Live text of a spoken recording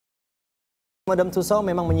Madame Tussauds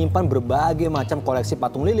memang menyimpan berbagai macam koleksi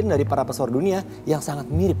patung lilin dari para pesohor dunia yang sangat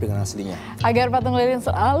mirip dengan aslinya. Agar patung lilin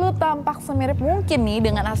selalu tampak semirip mungkin nih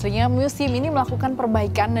dengan aslinya, museum ini melakukan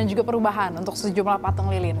perbaikan dan juga perubahan untuk sejumlah patung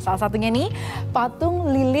lilin. Salah satunya nih, patung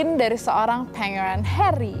lilin dari seorang Pangeran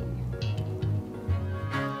Harry.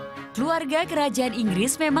 Keluarga kerajaan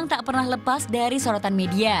Inggris memang tak pernah lepas dari sorotan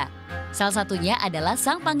media. Salah satunya adalah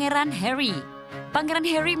sang Pangeran Harry. Pangeran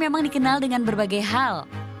Harry memang dikenal dengan berbagai hal.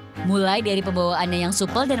 Mulai dari pembawaannya yang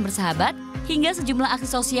supel dan bersahabat, hingga sejumlah aksi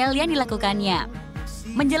sosial yang dilakukannya.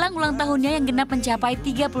 Menjelang ulang tahunnya yang genap mencapai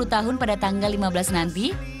 30 tahun pada tanggal 15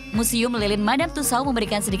 nanti, Museum Lilin Madame Tussauds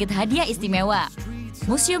memberikan sedikit hadiah istimewa.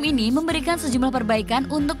 Museum ini memberikan sejumlah perbaikan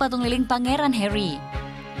untuk patung lilin Pangeran Harry.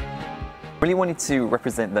 Really wanted to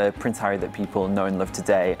represent the Prince Harry that people know and love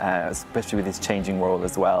today, especially with his changing role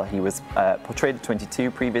as well. He was portrayed at 22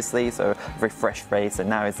 previously, so a very fresh face, and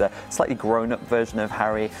now is a slightly grown-up version of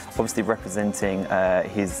Harry, obviously representing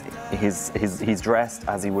he's dressed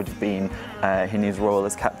as he would have been in his role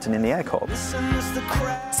as captain in the Air Corps.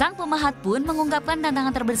 Sang pemahat pun mengungkapkan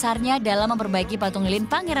tantangan terbesarnya dalam memperbaiki patung lilin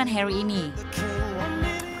Pangeran Harry ini.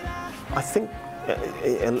 I think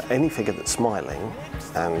any figure that's smiling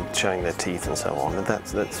and showing their teeth and so on,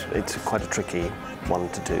 it's quite a tricky one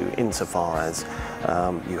to do insofar as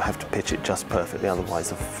you have to pitch it just perfectly, otherwise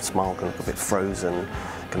the smile can look a bit frozen,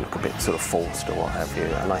 can look a bit sort of forced or what have you.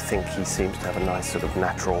 And I think he seems to have a nice sort of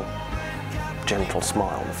natural, gentle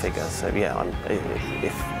smile, the figure. So yeah,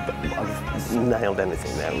 if I've nailed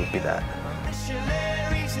anything there, it would be that.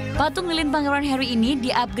 Patung lilin Pangeran Harry ini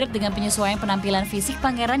di-upgrade dengan penyesuaian penampilan fisik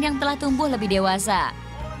pangeran yang telah tumbuh lebih dewasa.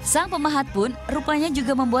 Sang pemahat pun rupanya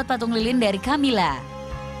juga membuat patung lilin dari Camilla,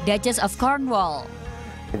 Duchess of Cornwall.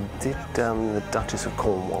 I did the Duchess of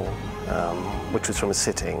Cornwall, which was from a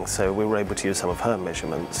sitting, so we were able to use some of her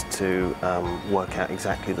measurements to work out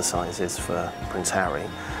exactly the sizes for Prince Harry,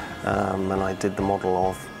 and I did the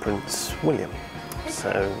model of Prince William. So,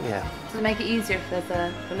 yeah. Does it make it easier if there's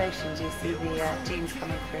a relation? Do you see the genes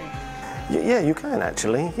coming through? Yeah, you can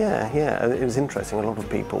actually. Yeah. It was interesting. A lot of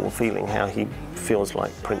people were feeling how he feels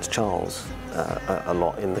like Prince Charles a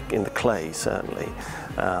lot in the clay, certainly,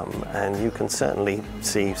 and you can certainly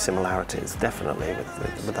see similarities, definitely,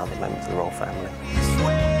 with other members of the royal family.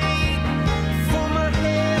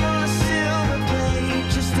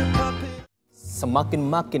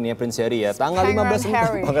 Semakin-makin ya Prince Harry ya. Tanggal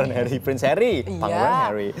 15 Pangeran Harry, Prince Harry, Pangeran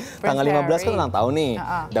Harry. Tanggal 15 kan ulang tahun nih.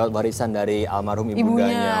 Dapat warisan dari almarhum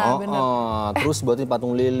ibundanya. Terus buatin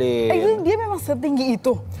patung lilin. Dia memang setinggi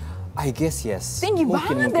itu. I guess yes. Tinggi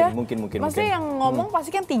banget ya. Mungkin. Maksudnya yang ngomong pasti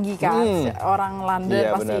kan tinggi kan. Orang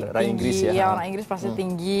London pasti tinggi. Orang Inggris ya. Orang Inggris pasti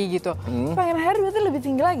tinggi gitu. Pangeran Harry berarti lebih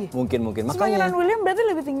tinggi lagi. Mungkin. Makanya. Pangeran William berarti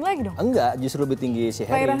lebih tinggi lagi dong. Enggak, justru lebih tinggi si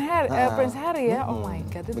Harry. Pangeran Harry, Prince Harry ya. Oh my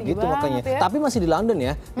god, itu tinggi begitu banget makanya. ya. Tapi masih di London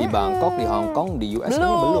ya. Di Bangkok, di Hong Kong, di US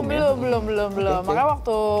belum ya. Belum. Makanya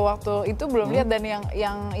waktu itu belum lihat, dan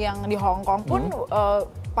yang di Hong Kong pun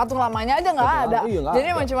patung lamanya aja nggak ada. Jadi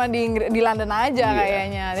emang cuma di London aja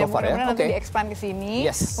kayaknya. So far ya. Nanti di-expand ke sini.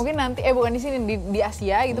 Mungkin nanti bukan di sini, di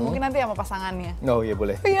Asia gitu. Mungkin nanti sama pasangannya. Oh iya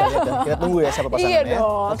boleh. Kita tunggu ya siapa pasangannya. Iya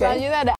dong. Selanjutnya ada